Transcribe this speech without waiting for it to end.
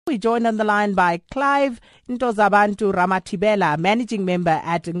We're joined on the line by Clive Ntozabantu Ramatibela, Managing Member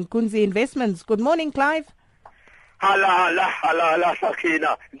at Nkunzi Investments. Good morning, Clive. Hala,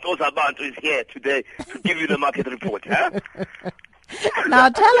 Sakina. Ntozabantu is here today to give you the market report. Huh? Now,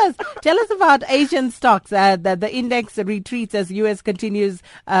 tell us about Asian stocks. The index retreats as U.S. continues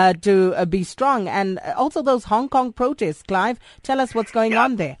to be strong, and also those Hong Kong protests. Clive, tell us what's going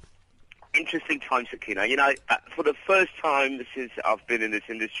on there. Interesting time, Sakina. For the first time since I've been in this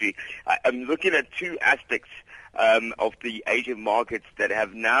industry, I'm looking at two aspects of the Asian markets that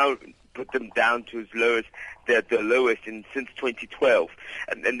have now put them down to as low as the lowest since 2012.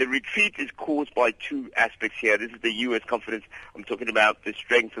 And the retreat is caused by two aspects here. This is the U.S. confidence. I'm talking about the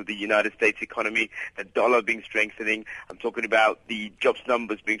strength of the United States economy, the dollar being strengthening. I'm talking about the jobs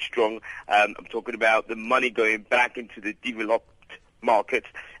numbers being strong. I'm talking about the money going back into the developed markets.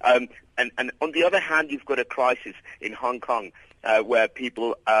 And on the other hand, you've got a crisis in Hong Kong. Where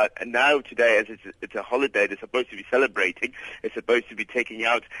people now today, as it's a holiday, they're supposed to be celebrating. They're supposed to be taking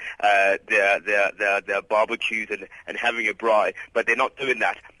out their barbecues and having a braai, but they're not doing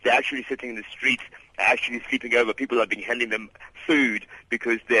that. They're actually sitting in the streets, actually sleeping over. People have been handing them food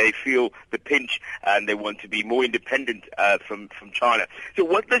because they feel the pinch and they want to be more independent from China. So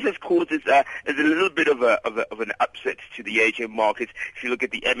what this has caused is a little bit of an upset to the Asian markets. If you look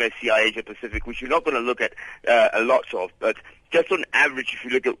at the MSCI Asia Pacific, which you're not going to look at a lot of, but just on average, if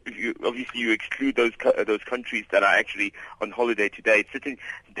you look at, obviously you exclude those countries that are actually on holiday today, it's sitting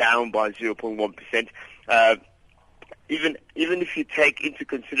down by 0.1%. Even if you take into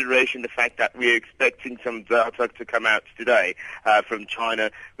consideration the fact that we're expecting some data to come out today from China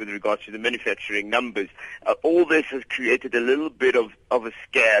with regards to the manufacturing numbers, all this has created a little bit of a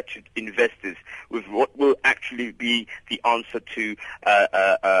scare to investors with what will actually be the answer to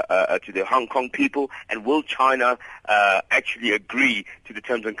the Hong Kong people, and will China actually agree to the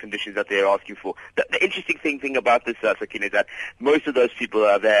terms and conditions that they're asking for. The interesting thing about this, Sakin, is that most of those people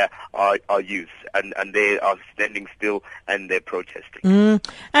are there are youth, and they are standing still and they're protesting.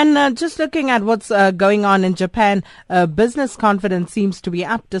 And just looking at what's going on in Japan, business confidence seems to be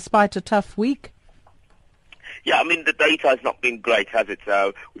up despite a tough week. Yeah, I mean, the data has not been great, has it?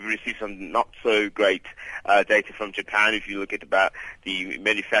 We've received some not so great data from Japan. If you look at about the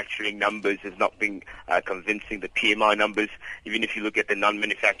manufacturing numbers, has not been convincing. The PMI numbers, even if you look at the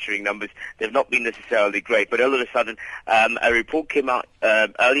non-manufacturing numbers, they've not been necessarily great. But all of a sudden, a report came out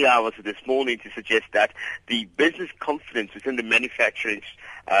early hours of this morning to suggest that the business confidence within the manufacturing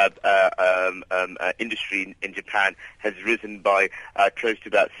industry in Japan has risen by close to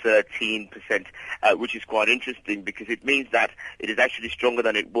about 13%, which is quite interesting because it means that it is actually stronger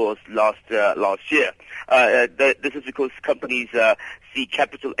than it was last year. This is because companies see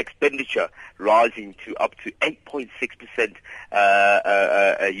capital expenditure rising to up to 8.6%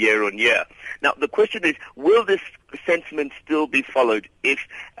 year on year. Now, the question is, will this sentiment still be followed if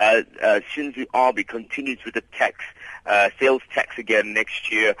Shinzo Abe continues with the sales tax again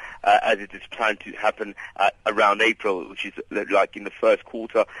next year, as it is planned to happen around April, which is like in the first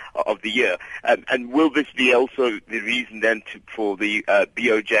quarter of the year? And will this be also the reason then for the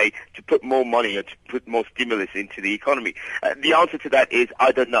BOJ to put more money or to put more stimulus into the economy? The answer to that is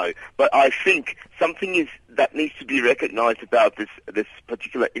I don't know, but I think something that needs to be recognized about this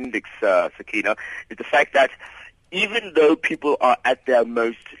particular index, Sakina, is the fact that even though people are at their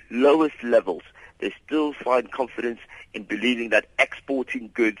most lowest levels, they still find confidence in believing that exporting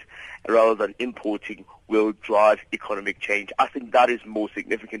goods rather than importing will drive economic change. I think that is more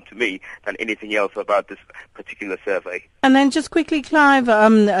significant to me than anything else about this particular survey. And then just quickly, Clive,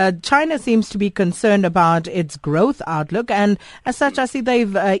 China seems to be concerned about its growth outlook, and as such, I see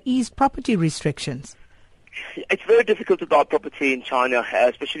they've eased property restrictions. It's very difficult to buy property in China,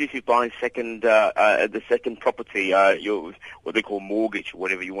 especially if you're buying the second property, what they call mortgage, or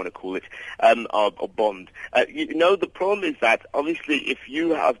whatever you want to call it, or bond. The problem is that obviously if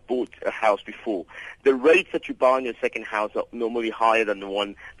you have bought a house before, the rates that you buy on your second house are normally higher than the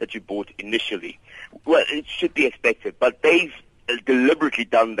one that you bought initially. Well, it should be expected, but they've deliberately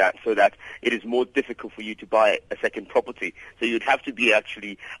done that so that it is more difficult for you to buy a second property. So you'd have to be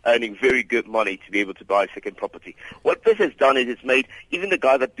actually earning very good money to be able to buy a second property. What this has done is it's made even the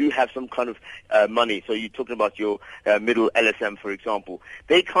guys that do have some kind of money, so you're talking about your middle LSM, for example,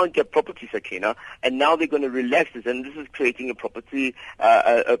 they can't get property, Sakina, and now they're going to relax this, and this is creating a property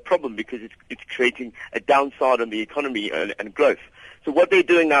a problem because it's creating a downside on the economy and growth. So what they're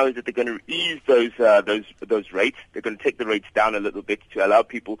doing now is that they're going to ease those rates. They're going to take the rates down a little bit to allow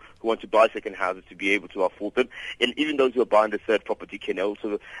people who want to buy second houses to be able to afford them. And even those who are buying the third property can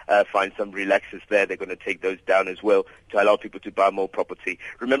also find some relaxers there. They're going to take those down as well to allow people to buy more property.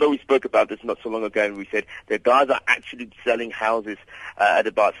 Remember, we spoke about this not so long ago, and we said that guys are actually selling houses at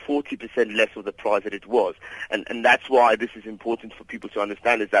about 40% less of the price that it was. And that's why this is important for people to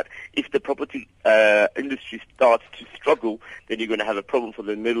understand, is that if the property industry starts to struggle, then you're going to have a problem for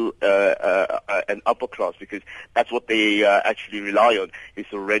the middle and upper class, because that's what they actually rely on, is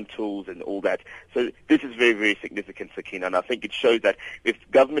the rentals and all that. So this is very, very significant, Sakina, and I think it shows that if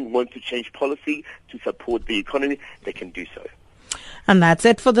government wants to change policy to support the economy, they can do so. And that's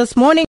it for this morning.